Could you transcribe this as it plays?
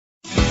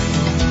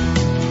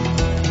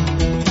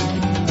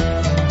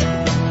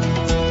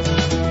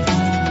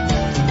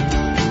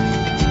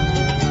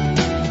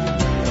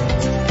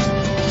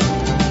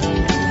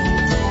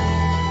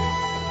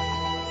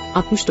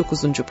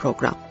69.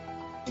 Program.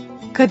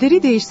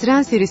 Kaderi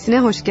Değiştiren serisine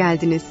hoş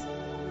geldiniz.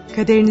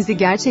 Kaderinizi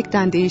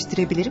gerçekten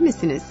değiştirebilir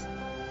misiniz?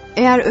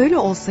 Eğer öyle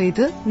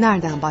olsaydı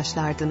nereden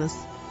başlardınız?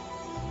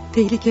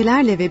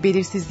 Tehlikelerle ve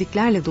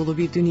belirsizliklerle dolu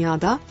bir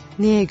dünyada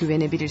neye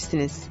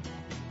güvenebilirsiniz?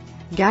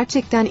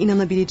 Gerçekten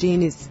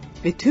inanabileceğiniz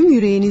ve tüm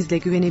yüreğinizle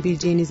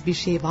güvenebileceğiniz bir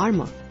şey var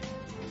mı?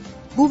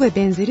 Bu ve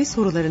benzeri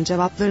soruların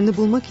cevaplarını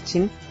bulmak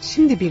için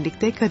şimdi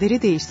birlikte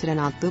Kaderi Değiştiren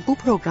adlı bu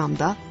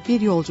programda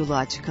bir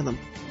yolculuğa çıkalım.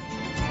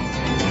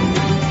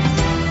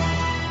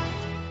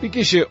 Bir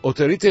kişi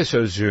otorite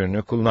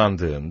sözcüğünü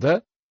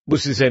kullandığında bu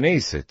size ne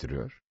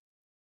hissettiriyor?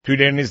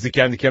 Tüyleriniz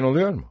diken diken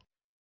oluyor mu?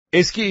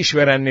 Eski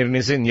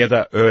işverenlerinizin ya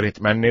da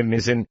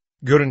öğretmenlerinizin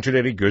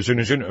görüntüleri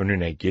gözünüzün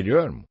önüne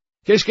geliyor mu?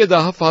 Keşke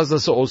daha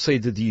fazlası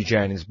olsaydı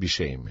diyeceğiniz bir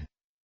şey mi?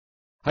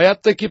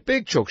 Hayattaki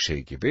pek çok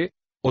şey gibi,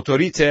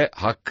 otorite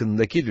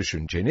hakkındaki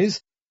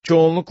düşünceniz,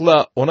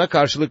 çoğunlukla ona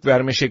karşılık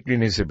verme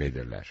şeklinizi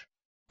belirler.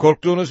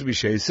 Korktuğunuz bir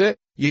şeyse,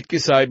 yetki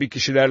sahibi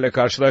kişilerle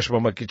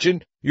karşılaşmamak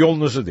için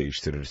yolunuzu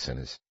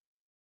değiştirirsiniz.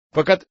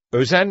 Fakat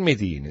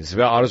özenmediğiniz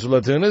ve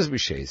arzuladığınız bir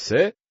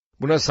şeyse,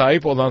 buna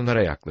sahip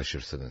olanlara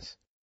yaklaşırsınız.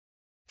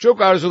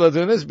 Çok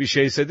arzuladığınız bir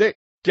şeyse de,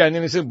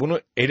 kendinizi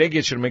bunu ele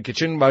geçirmek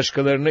için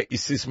başkalarını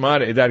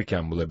istismar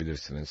ederken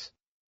bulabilirsiniz.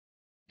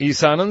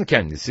 İsa'nın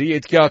kendisi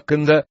yetki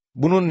hakkında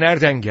bunun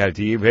nereden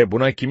geldiği ve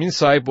buna kimin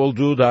sahip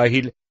olduğu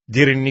dahil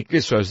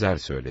derinlikli sözler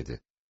söyledi.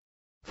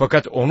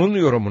 Fakat onun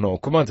yorumunu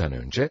okumadan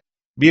önce,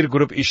 bir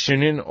grup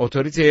işçinin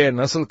otoriteye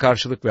nasıl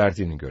karşılık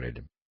verdiğini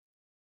görelim.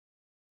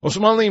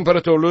 Osmanlı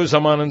İmparatorluğu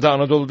zamanında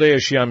Anadolu'da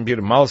yaşayan bir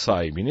mal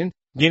sahibinin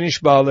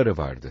geniş bağları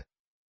vardı.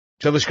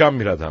 Çalışkan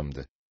bir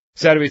adamdı.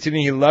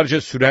 Servetini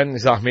yıllarca süren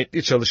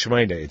zahmetli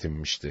çalışmayla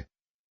edinmişti.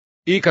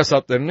 İlk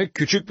hasatlarını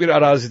küçük bir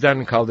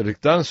araziden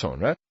kaldırdıktan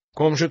sonra,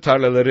 komşu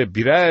tarlaları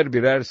birer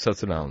birer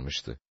satın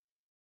almıştı.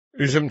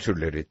 Üzüm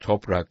türleri,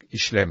 toprak,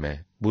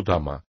 işleme,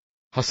 budama,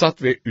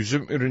 hasat ve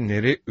üzüm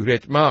ürünleri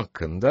üretme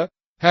hakkında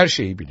her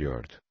şeyi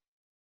biliyordu.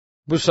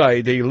 Bu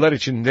sayede yıllar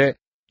içinde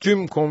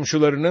tüm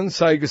komşularının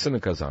saygısını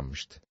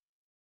kazanmıştı.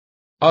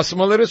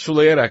 Asmaları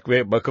sulayarak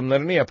ve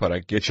bakımlarını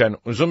yaparak geçen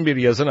uzun bir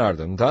yazın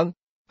ardından,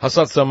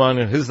 hasat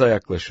zamanı hızla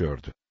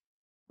yaklaşıyordu.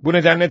 Bu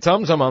nedenle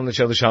tam zamanlı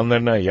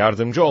çalışanlarına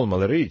yardımcı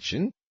olmaları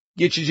için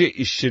geçici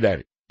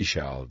işçiler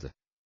işe aldı.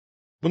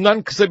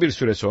 Bundan kısa bir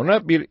süre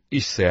sonra bir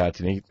iş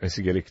seyahatine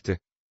gitmesi gerekti.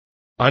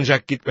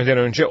 Ancak gitmeden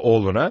önce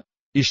oğluna,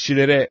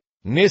 işçilere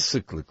ne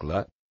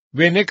sıklıkla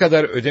ve ne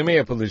kadar ödeme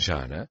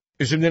yapılacağına,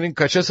 üzümlerin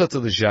kaça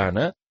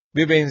satılacağına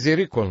ve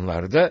benzeri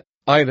konularda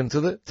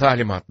ayrıntılı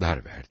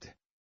talimatlar verdi.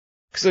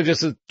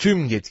 Kısacası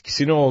tüm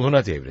yetkisini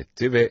oğluna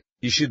devretti ve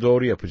işi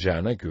doğru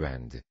yapacağına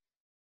güvendi.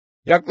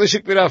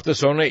 Yaklaşık bir hafta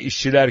sonra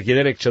işçiler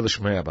gelerek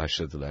çalışmaya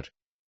başladılar.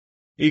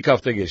 İlk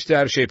hafta geçti,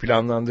 her şey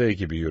planlandığı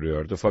gibi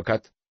yürüyordu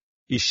fakat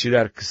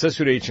işçiler kısa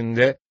süre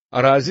içinde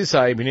arazi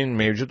sahibinin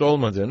mevcut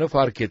olmadığını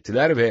fark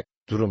ettiler ve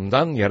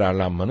durumdan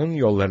yararlanmanın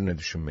yollarını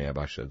düşünmeye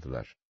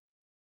başladılar.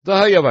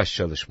 Daha yavaş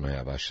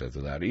çalışmaya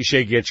başladılar,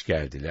 işe geç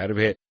geldiler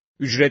ve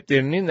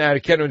ücretlerinin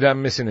erken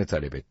ödenmesini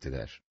talep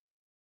ettiler.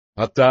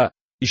 Hatta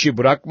işi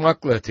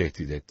bırakmakla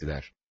tehdit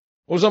ettiler.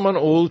 O zaman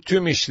oğul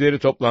tüm işçileri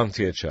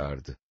toplantıya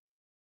çağırdı.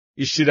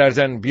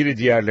 İşçilerden biri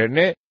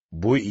diğerlerine,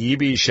 "Bu iyi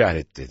bir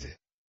işaret," dedi.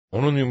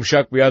 "Onun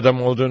yumuşak bir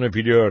adam olduğunu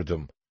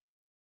biliyordum.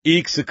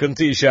 İlk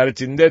sıkıntı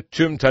işaretinde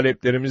tüm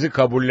taleplerimizi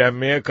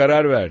kabullenmeye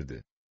karar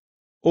verdi."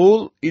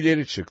 Oğul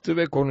ileri çıktı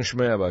ve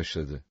konuşmaya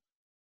başladı.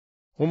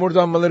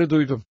 "Homurdanmaları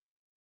duydum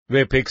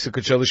ve pek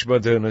sıkı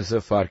çalışmadığınızı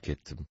fark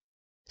ettim.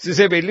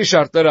 Size belli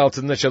şartlar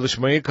altında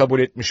çalışmayı kabul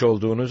etmiş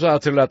olduğunuzu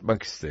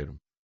hatırlatmak isterim.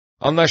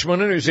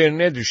 Anlaşmanın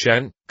üzerine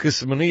düşen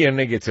kısmını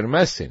yerine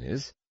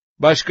getirmezseniz,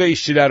 başka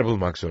işçiler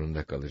bulmak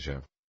zorunda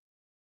kalacağım."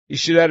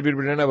 İşçiler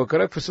birbirlerine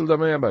bakarak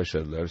fısıldamaya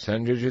başladılar.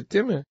 "Sence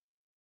ciddi mi?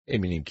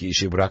 Eminim ki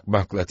işi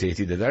bırakmakla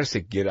tehdit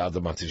edersek geri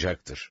adım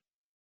atacaktır.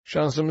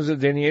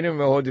 Şansımızı deneyelim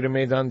ve hodri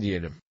meydan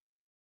diyelim."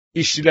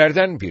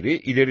 İşçilerden biri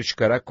ileri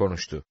çıkarak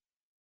konuştu.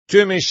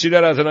 "Tüm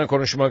işçiler adına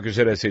konuşmak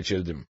üzere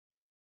seçildim.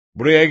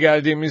 Buraya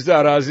geldiğimizde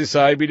arazi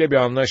sahibiyle bir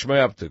anlaşma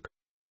yaptık.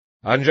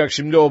 Ancak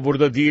şimdi o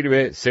burada değil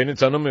ve seni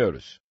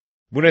tanımıyoruz.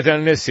 Bu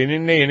nedenle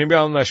seninle yeni bir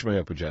anlaşma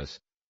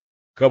yapacağız.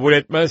 Kabul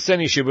etmezsen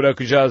işi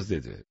bırakacağız,"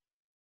 dedi.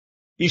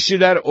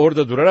 İşçiler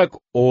orada durarak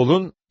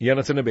oğlun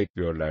yanıtını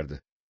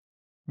bekliyorlardı.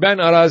 "Ben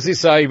arazi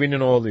sahibinin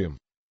oğluyum.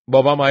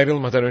 Babam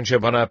ayrılmadan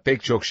önce bana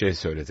pek çok şey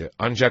söyledi.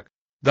 Ancak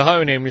daha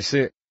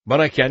önemlisi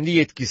bana kendi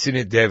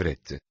yetkisini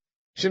devretti.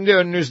 Şimdi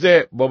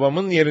önünüzde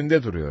babamın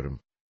yerinde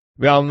duruyorum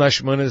ve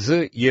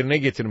anlaşmanızı yerine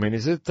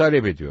getirmenizi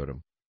talep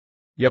ediyorum.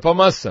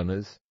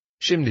 Yapamazsanız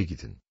şimdi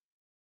gidin."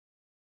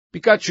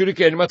 Birkaç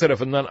çürük elma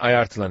tarafından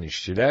ayartılan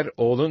işçiler,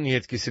 oğlun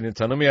yetkisini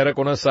tanımayarak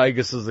ona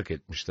saygısızlık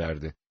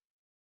etmişlerdi.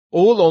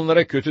 Oğul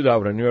onlara kötü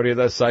davranıyor ya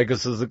da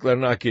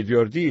saygısızlıklarını hak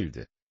ediyor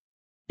değildi.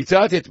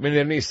 İtaat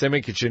etmelerini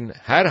istemek için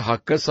her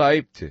hakka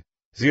sahipti.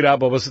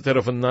 Zira babası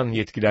tarafından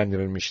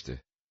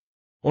yetkilendirilmişti.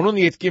 Onun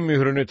yetki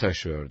mührünü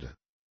taşıyordu.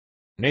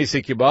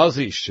 Neyse ki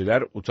bazı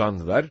işçiler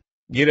utandılar,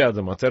 geri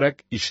adım atarak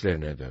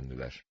işlerine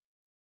döndüler.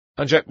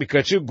 Ancak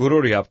birkaçı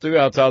gurur yaptı ve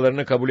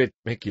hatalarını kabul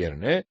etmek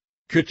yerine,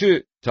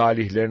 kötü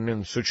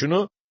talihlerinin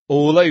suçunu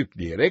oğula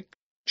yükleyerek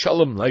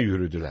çalımla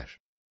yürüdüler.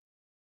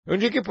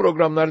 Önceki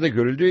programlarda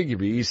görüldüğü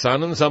gibi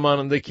İsa'nın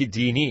zamanındaki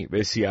dini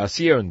ve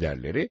siyasi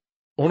önderleri,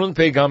 onun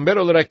peygamber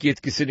olarak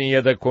yetkisini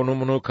ya da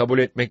konumunu kabul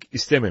etmek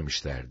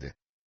istememişlerdi.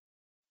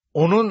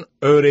 Onun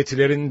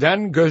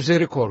öğretilerinden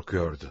gözleri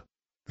korkuyordu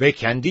ve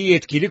kendi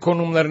yetkili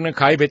konumlarını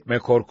kaybetme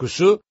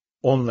korkusu,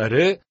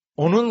 onları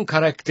onun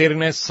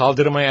karakterine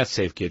saldırmaya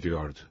sevk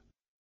ediyordu.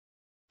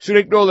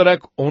 Sürekli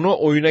olarak onu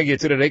oyuna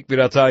getirerek bir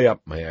hata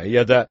yapmaya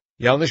ya da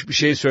yanlış bir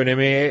şey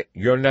söylemeye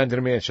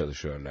yönlendirmeye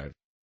çalışıyorlardı.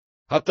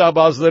 Hatta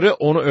bazıları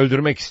onu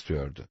öldürmek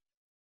istiyordu.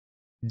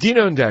 Din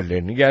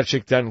önderlerini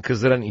gerçekten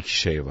kızdıran iki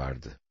şey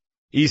vardı.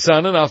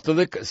 İsa'nın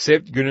haftalık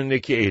Sebt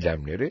günündeki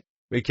eylemleri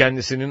ve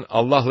kendisinin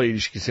Allah'la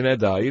ilişkisine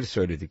dair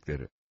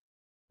söyledikleri.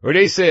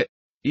 Öyleyse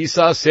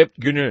İsa Sebt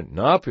günü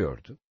ne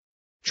yapıyordu?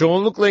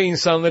 Çoğunlukla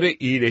insanları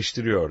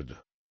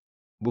iyileştiriyordu.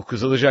 Bu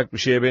kızılacak bir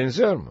şeye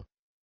benziyor mu?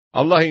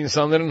 Allah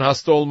insanların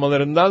hasta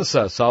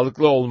olmalarındansa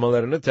sağlıklı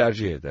olmalarını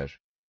tercih eder.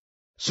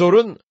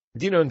 Sorun,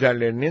 din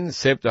önderlerinin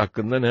Sebt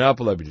hakkında ne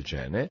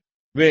yapılabileceğine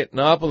ve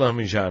ne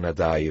yapılamayacağına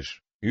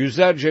dair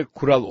yüzlerce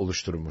kural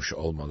oluşturmuş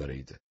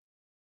olmalarıydı.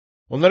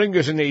 Onların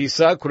gözünde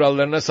İsa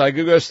kurallarına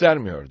saygı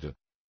göstermiyordu.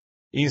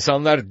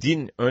 İnsanlar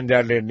din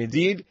önderlerini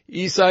değil,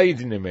 İsa'yı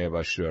dinlemeye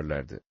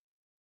başlıyorlardı.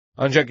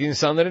 Ancak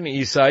insanların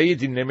İsa'yı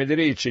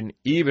dinlemeleri için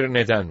iyi bir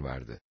neden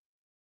vardı.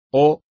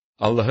 O,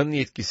 Allah'ın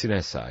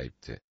yetkisine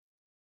sahipti.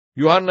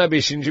 Yuhanna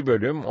 5.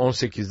 bölüm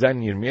 18'den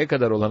 20'ye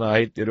kadar olan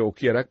ayetleri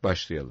okuyarak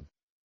başlayalım.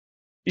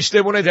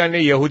 İşte bu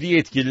nedenle Yahudi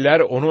yetkililer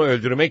onu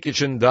öldürmek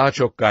için daha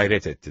çok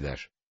gayret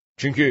ettiler.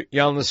 Çünkü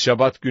yalnız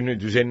Şabat günü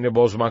düzenini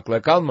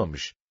bozmakla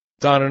kalmamış,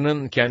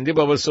 Tanrı'nın kendi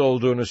babası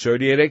olduğunu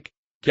söyleyerek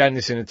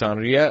kendisini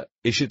Tanrı'ya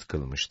eşit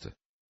kılmıştı.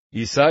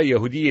 İsa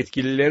Yahudi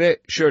yetkililere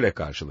şöyle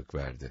karşılık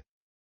verdi.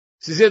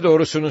 Size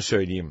doğrusunu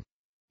söyleyeyim.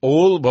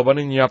 Oğul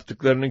babanın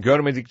yaptıklarını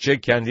görmedikçe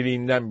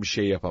kendiliğinden bir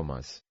şey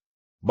yapamaz.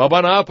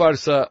 Baba ne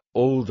yaparsa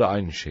oğul da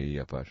aynı şeyi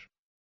yapar.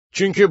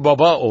 Çünkü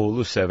baba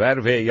oğlu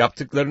sever ve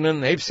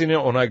yaptıklarının hepsini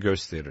ona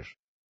gösterir.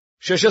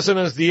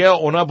 Şaşasınız diye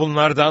ona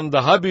bunlardan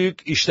daha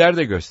büyük işler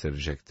de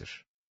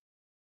gösterecektir.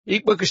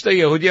 İlk bakışta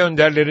Yahudi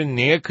önderlerin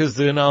niye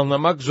kızdığını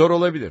anlamak zor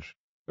olabilir.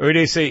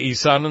 Öyleyse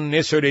İsa'nın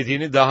ne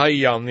söylediğini daha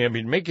iyi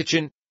anlayabilmek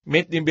için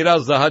metnin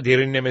biraz daha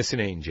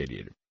derinlemesine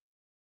inceleyelim.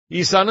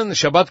 İsa'nın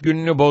Şabat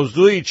gününü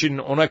bozduğu için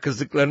ona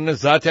kızdıklarını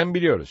zaten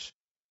biliyoruz.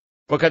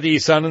 Fakat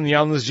İsa'nın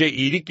yalnızca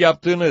iyilik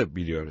yaptığını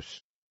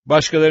biliyoruz.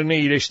 Başkalarını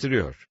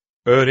iyileştiriyor,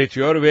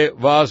 öğretiyor ve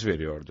vaaz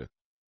veriyordu.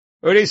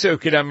 Öyleyse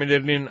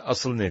öfkelenmelerinin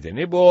asıl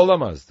nedeni bu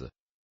olamazdı.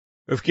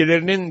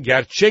 Öfkelerinin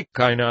gerçek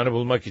kaynağını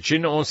bulmak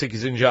için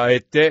 18.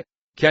 ayette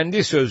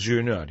kendi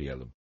sözcüğünü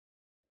arayalım.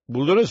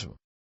 Buldunuz mu?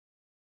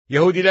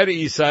 Yahudiler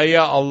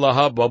İsa'ya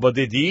Allah'a baba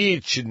dediği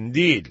için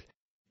değil,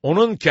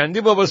 onun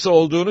kendi babası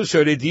olduğunu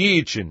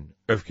söylediği için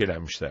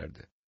öfkelenmişlerdi.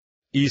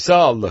 İsa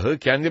Allah'ı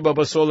kendi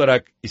babası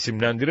olarak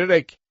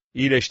isimlendirerek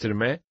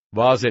iyileştirme,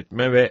 vaaz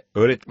etme ve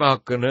öğretme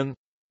hakkının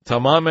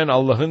tamamen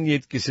Allah'ın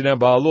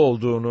yetkisine bağlı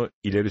olduğunu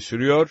ileri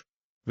sürüyor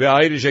ve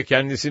ayrıca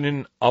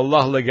kendisinin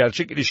Allah'la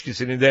gerçek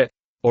ilişkisini de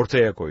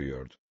ortaya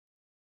koyuyordu.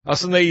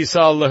 Aslında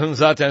İsa Allah'ın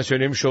zaten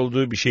söylemiş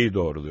olduğu bir şeyi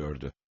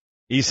doğruluyordu.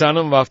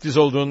 İsa'nın vaftiz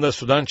olduğunda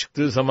sudan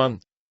çıktığı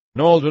zaman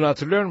ne olduğunu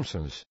hatırlıyor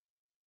musunuz?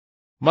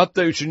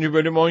 Matta 3.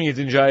 bölüm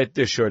 17.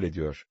 ayette şöyle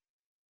diyor.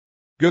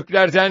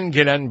 Göklerden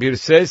gelen bir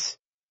ses,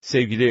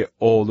 sevgili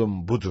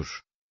oğlum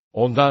budur.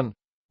 Ondan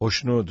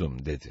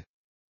hoşnudum dedi.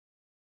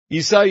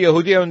 İsa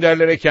Yahudi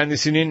önderlere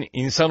kendisinin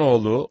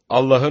insanoğlu,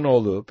 Allah'ın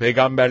oğlu,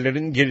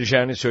 peygamberlerin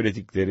geleceğini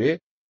söyledikleri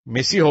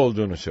Mesih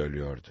olduğunu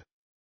söylüyordu.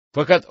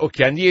 Fakat o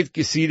kendi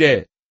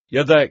yetkisiyle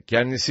ya da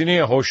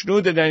kendisini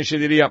hoşnut eden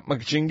şeyleri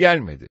yapmak için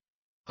gelmedi.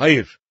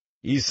 Hayır,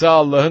 İsa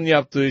Allah'ın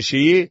yaptığı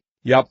şeyi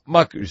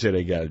yapmak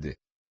üzere geldi.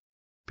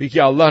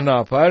 Peki Allah ne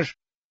yapar?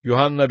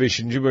 Yuhanna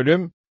 5.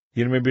 bölüm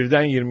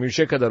 21'den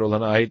 23'e kadar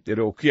olan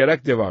ayetleri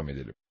okuyarak devam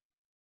edelim.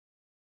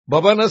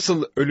 Baba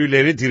nasıl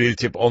ölüleri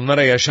diriltip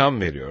onlara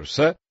yaşam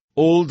veriyorsa,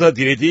 oğul da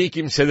dilediği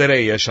kimselere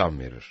yaşam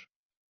verir.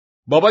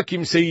 Baba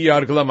kimseyi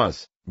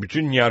yargılamaz,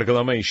 bütün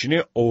yargılama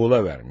işini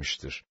oğula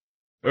vermiştir.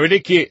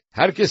 Öyle ki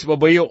herkes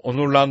babayı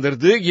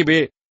onurlandırdığı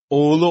gibi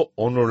oğulu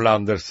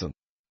onurlandırsın.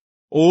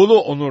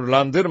 Oğlu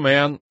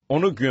onurlandırmayan,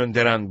 onu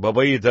gönderen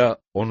babayı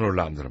da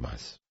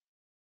onurlandırmaz.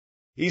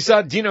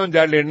 İsa din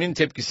önderlerinin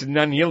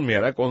tepkisinden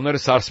yılmayarak onları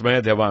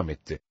sarsmaya devam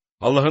etti.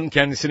 Allah'ın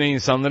kendisine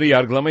insanları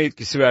yargılama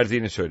yetkisi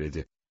verdiğini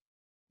söyledi.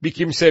 Bir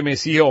kimse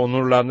Mesih'i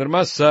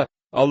onurlandırmazsa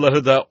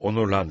Allah'ı da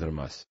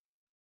onurlandırmaz.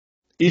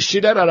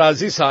 İşçiler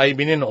arazi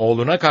sahibinin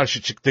oğluna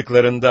karşı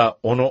çıktıklarında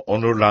onu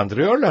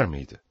onurlandırıyorlar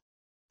mıydı?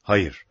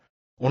 Hayır,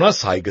 ona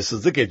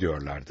saygısızlık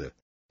ediyorlardı.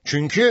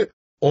 Çünkü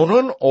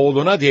onun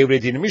oğluna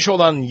devredilmiş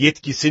olan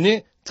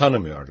yetkisini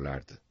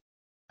tanımıyorlardı.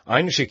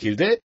 Aynı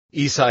şekilde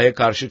İsa'ya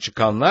karşı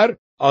çıkanlar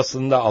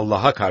aslında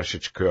Allah'a karşı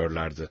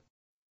çıkıyorlardı.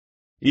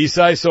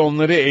 İsa ise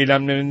onları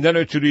eylemlerinden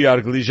ötürü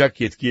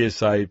yargılayacak yetkiye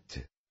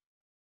sahipti.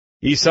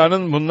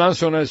 İsa'nın bundan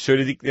sonra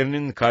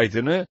söylediklerinin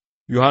kaydını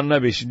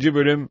Yuhanna 5.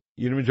 bölüm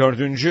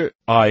 24.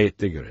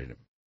 ayette görelim.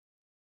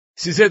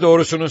 Size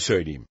doğrusunu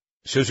söyleyeyim.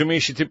 Sözümü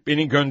işitip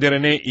beni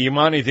gönderene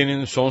iman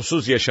edenin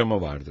sonsuz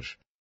yaşamı vardır.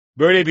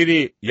 Böyle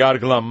biri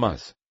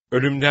yargılanmaz.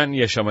 Ölümden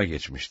yaşama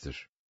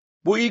geçmiştir.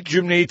 Bu ilk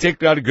cümleyi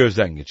tekrar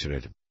gözden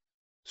geçirelim.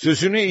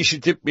 Sözünü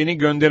işitip beni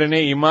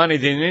gönderene iman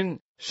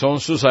edenin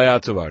sonsuz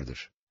hayatı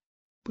vardır.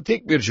 Bu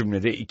tek bir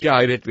cümlede iki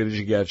hayret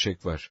verici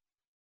gerçek var.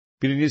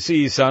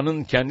 Birincisi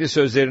İsa'nın kendi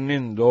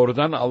sözlerinin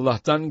doğrudan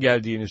Allah'tan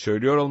geldiğini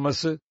söylüyor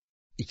olması.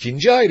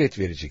 İkinci hayret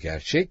verici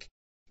gerçek,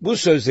 bu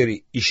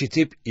sözleri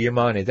işitip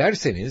iman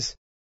ederseniz,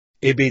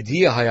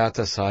 ebedi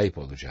hayata sahip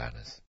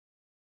olacağınız.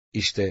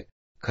 İşte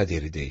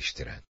kaderi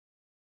değiştiren.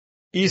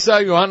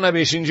 İsa Yuhanna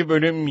 5.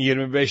 bölüm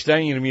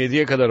 25'ten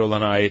 27'ye kadar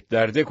olan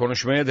ayetlerde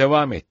konuşmaya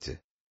devam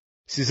etti.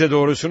 Size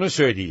doğrusunu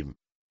söyleyeyim.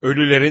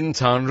 Ölülerin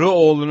Tanrı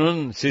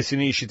oğlunun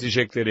sesini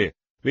işitecekleri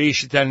ve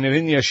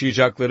işitenlerin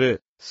yaşayacakları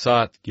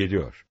saat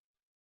geliyor.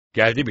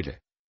 Geldi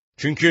bile.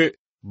 Çünkü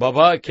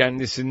Baba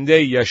kendisinde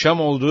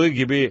yaşam olduğu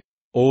gibi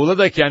oğula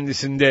da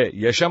kendisinde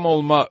yaşam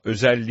olma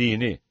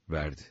özelliğini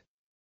verdi.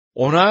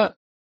 Ona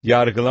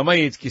yargılama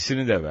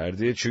yetkisini de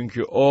verdi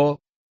çünkü o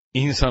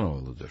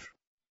insanoğludur.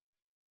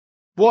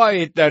 Bu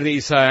ayetlerde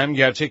İsa hem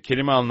gerçek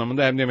kelime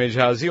anlamında hem de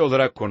mecazi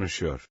olarak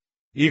konuşuyor.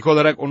 İlk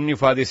olarak onun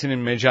ifadesinin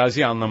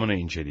mecazi anlamını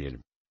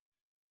inceleyelim.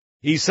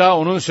 İsa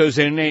onun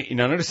sözlerine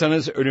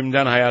inanırsanız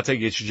ölümden hayata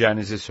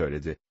geçeceğinizi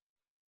söyledi.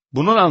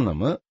 Bunun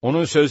anlamı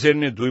onun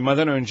sözlerini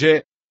duymadan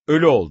önce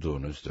ölü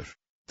olduğunuzdur.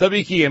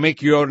 Tabii ki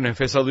yemek yiyor,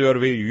 nefes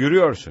alıyor ve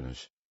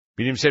yürüyorsunuz.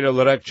 Bilimsel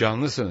olarak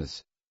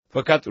canlısınız.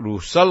 Fakat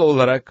ruhsal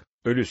olarak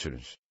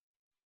ölüsünüz.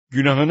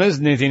 Günahınız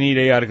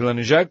nedeniyle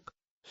yargılanacak,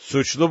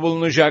 suçlu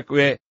bulunacak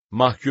ve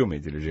mahkum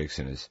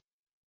edileceksiniz.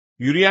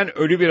 Yürüyen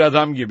ölü bir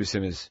adam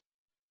gibisiniz.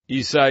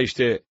 İsa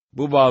işte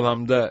bu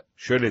bağlamda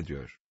şöyle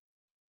diyor.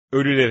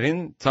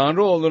 Ölülerin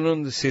Tanrı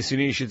oğlunun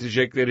sesini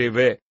işitecekleri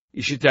ve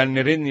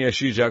işitenlerin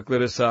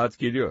yaşayacakları saat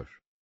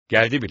geliyor.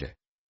 Geldi bile.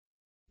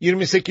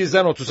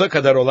 28'den 30'a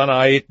kadar olan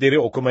ayetleri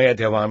okumaya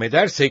devam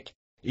edersek,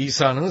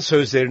 İsa'nın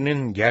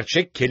sözlerinin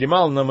gerçek kelime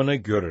anlamını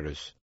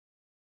görürüz.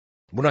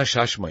 Buna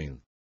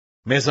şaşmayın.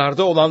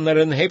 Mezarda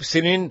olanların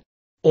hepsinin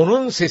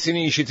onun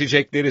sesini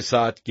işitecekleri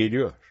saat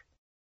geliyor.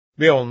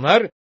 Ve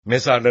onlar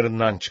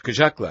mezarlarından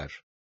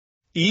çıkacaklar.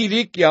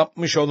 İyilik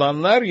yapmış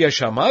olanlar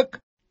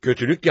yaşamak,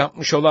 kötülük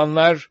yapmış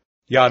olanlar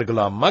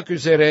yargılanmak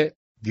üzere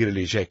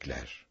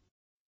dirilecekler.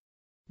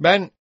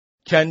 Ben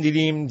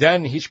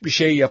kendiliğimden hiçbir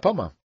şey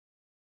yapamam.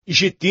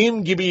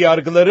 İşittiğim gibi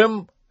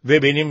yargılarım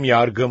ve benim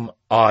yargım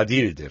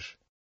adildir.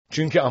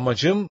 Çünkü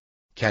amacım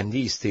kendi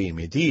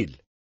isteğimi değil,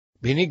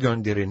 beni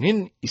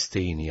gönderenin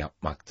isteğini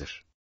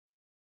yapmaktır.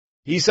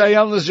 İsa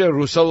yalnızca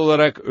ruhsal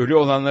olarak ölü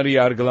olanları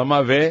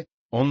yargılama ve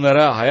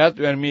onlara hayat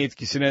verme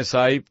yetkisine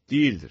sahip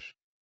değildir.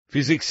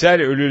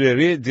 Fiziksel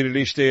ölüleri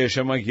dirilişte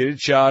yaşama geri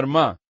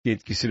çağırma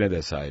yetkisine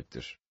de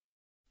sahiptir.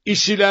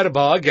 İşçiler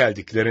bağa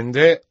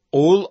geldiklerinde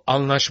oğul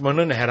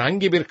anlaşmanın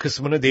herhangi bir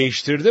kısmını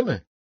değiştirdi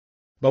mi?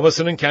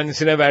 Babasının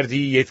kendisine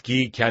verdiği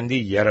yetkiyi kendi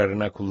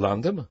yararına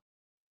kullandı mı?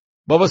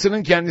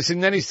 Babasının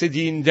kendisinden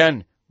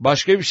istediğinden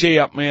başka bir şey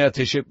yapmaya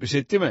teşebbüs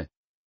etti mi?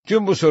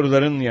 Tüm bu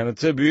soruların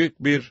yanıtı büyük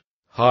bir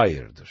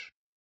hayırdır.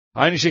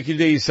 Aynı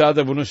şekilde İsa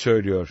da bunu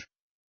söylüyor.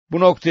 Bu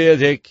noktaya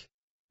dek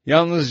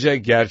yalnızca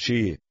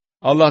gerçeği,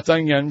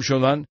 Allah'tan gelmiş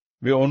olan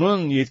ve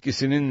onun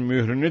yetkisinin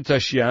mührünü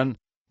taşıyan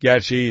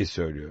gerçeği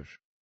söylüyor.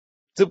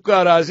 Tıpkı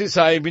arazi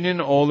sahibinin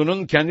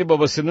oğlunun kendi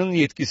babasının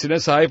yetkisine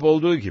sahip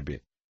olduğu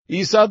gibi,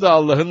 İsa da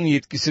Allah'ın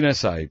yetkisine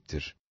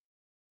sahiptir.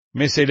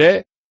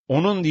 Mesele,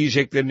 onun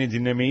diyeceklerini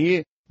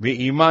dinlemeyi ve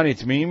iman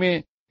etmeyi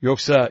mi,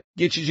 yoksa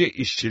geçici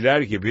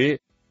işçiler gibi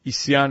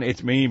isyan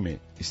etmeyi mi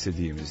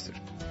istediğimizdir.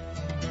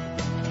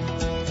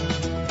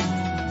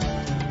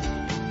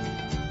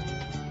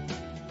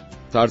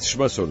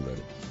 Tartışma soruları.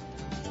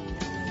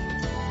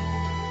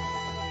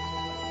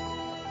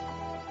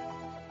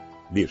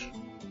 Bir.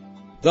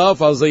 Daha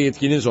fazla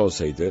yetkiniz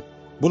olsaydı,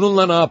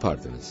 bununla ne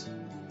yapardınız?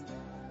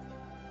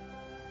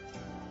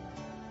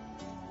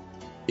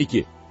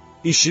 2.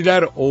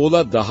 İşçiler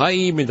oğula daha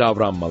iyi mi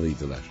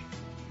davranmalıydılar?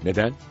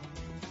 Neden?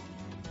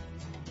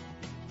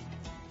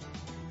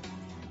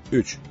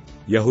 3.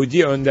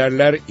 Yahudi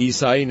önderler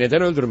İsa'yı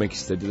neden öldürmek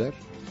istediler?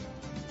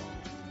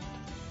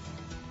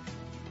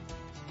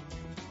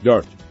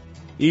 4.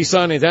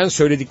 İsa neden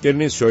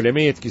söylediklerini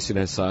söyleme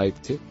yetkisine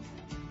sahipti?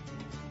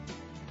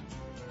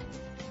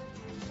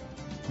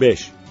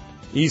 5.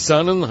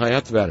 İsa'nın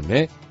hayat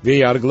verme ve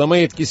yargılama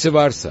yetkisi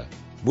varsa,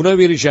 buna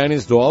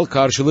vereceğiniz doğal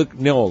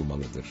karşılık ne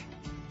olmalıdır?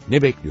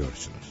 Ne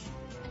bekliyorsunuz?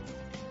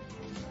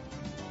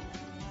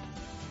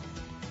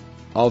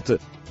 6.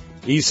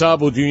 İsa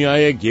bu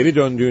dünyaya geri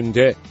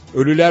döndüğünde,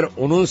 ölüler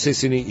onun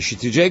sesini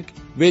işitecek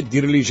ve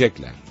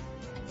dirilecekler.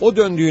 O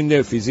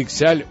döndüğünde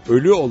fiziksel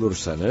ölü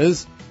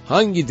olursanız,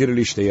 hangi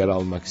dirilişte yer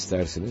almak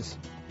istersiniz?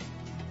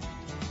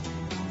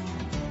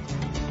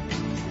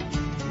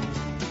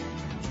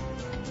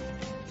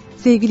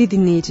 Sevgili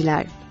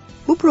dinleyiciler,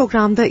 bu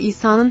programda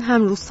İsa'nın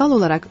hem ruhsal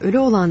olarak ölü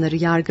olanları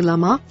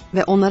yargılama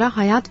ve onlara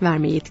hayat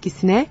verme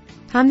yetkisine,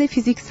 hem de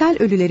fiziksel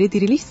ölüleri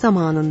diriliş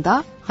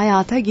zamanında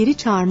hayata geri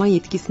çağırma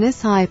yetkisine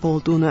sahip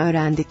olduğunu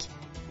öğrendik.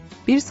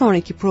 Bir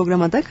sonraki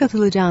programa da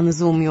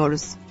katılacağınızı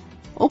umuyoruz.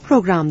 O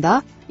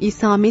programda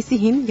İsa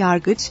Mesih'in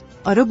yargıç,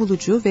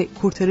 arabulucu ve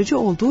kurtarıcı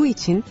olduğu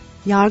için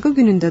yargı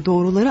gününde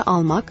doğruları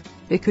almak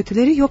ve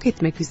kötüleri yok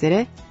etmek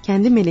üzere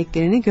kendi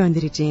meleklerini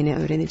göndereceğini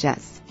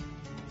öğreneceğiz.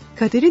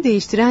 Kaderi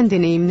değiştiren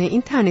deneyimine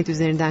internet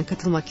üzerinden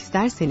katılmak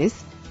isterseniz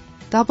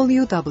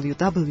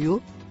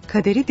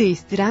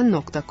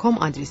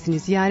www.kaderideistiren.com adresini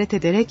ziyaret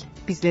ederek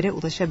bizlere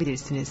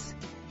ulaşabilirsiniz.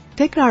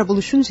 Tekrar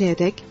buluşuncaya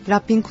dek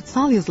Rabbin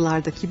kutsal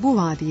yazılardaki bu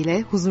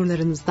vaadiyle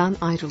huzurlarınızdan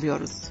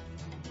ayrılıyoruz.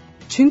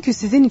 Çünkü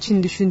sizin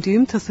için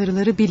düşündüğüm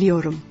tasarıları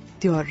biliyorum,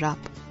 diyor Rab.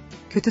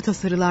 Kötü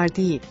tasarılar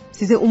değil,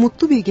 size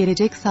umutlu bir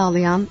gelecek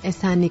sağlayan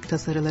esenlik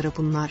tasarıları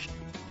bunlar.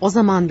 O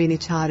zaman beni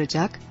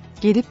çağıracak,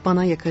 gelip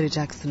bana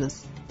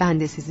yakaracaksınız. Ben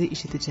de sizi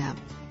işiteceğim.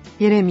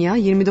 Yeremya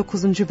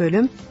 29.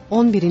 bölüm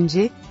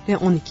 11. ve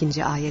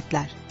 12.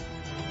 ayetler.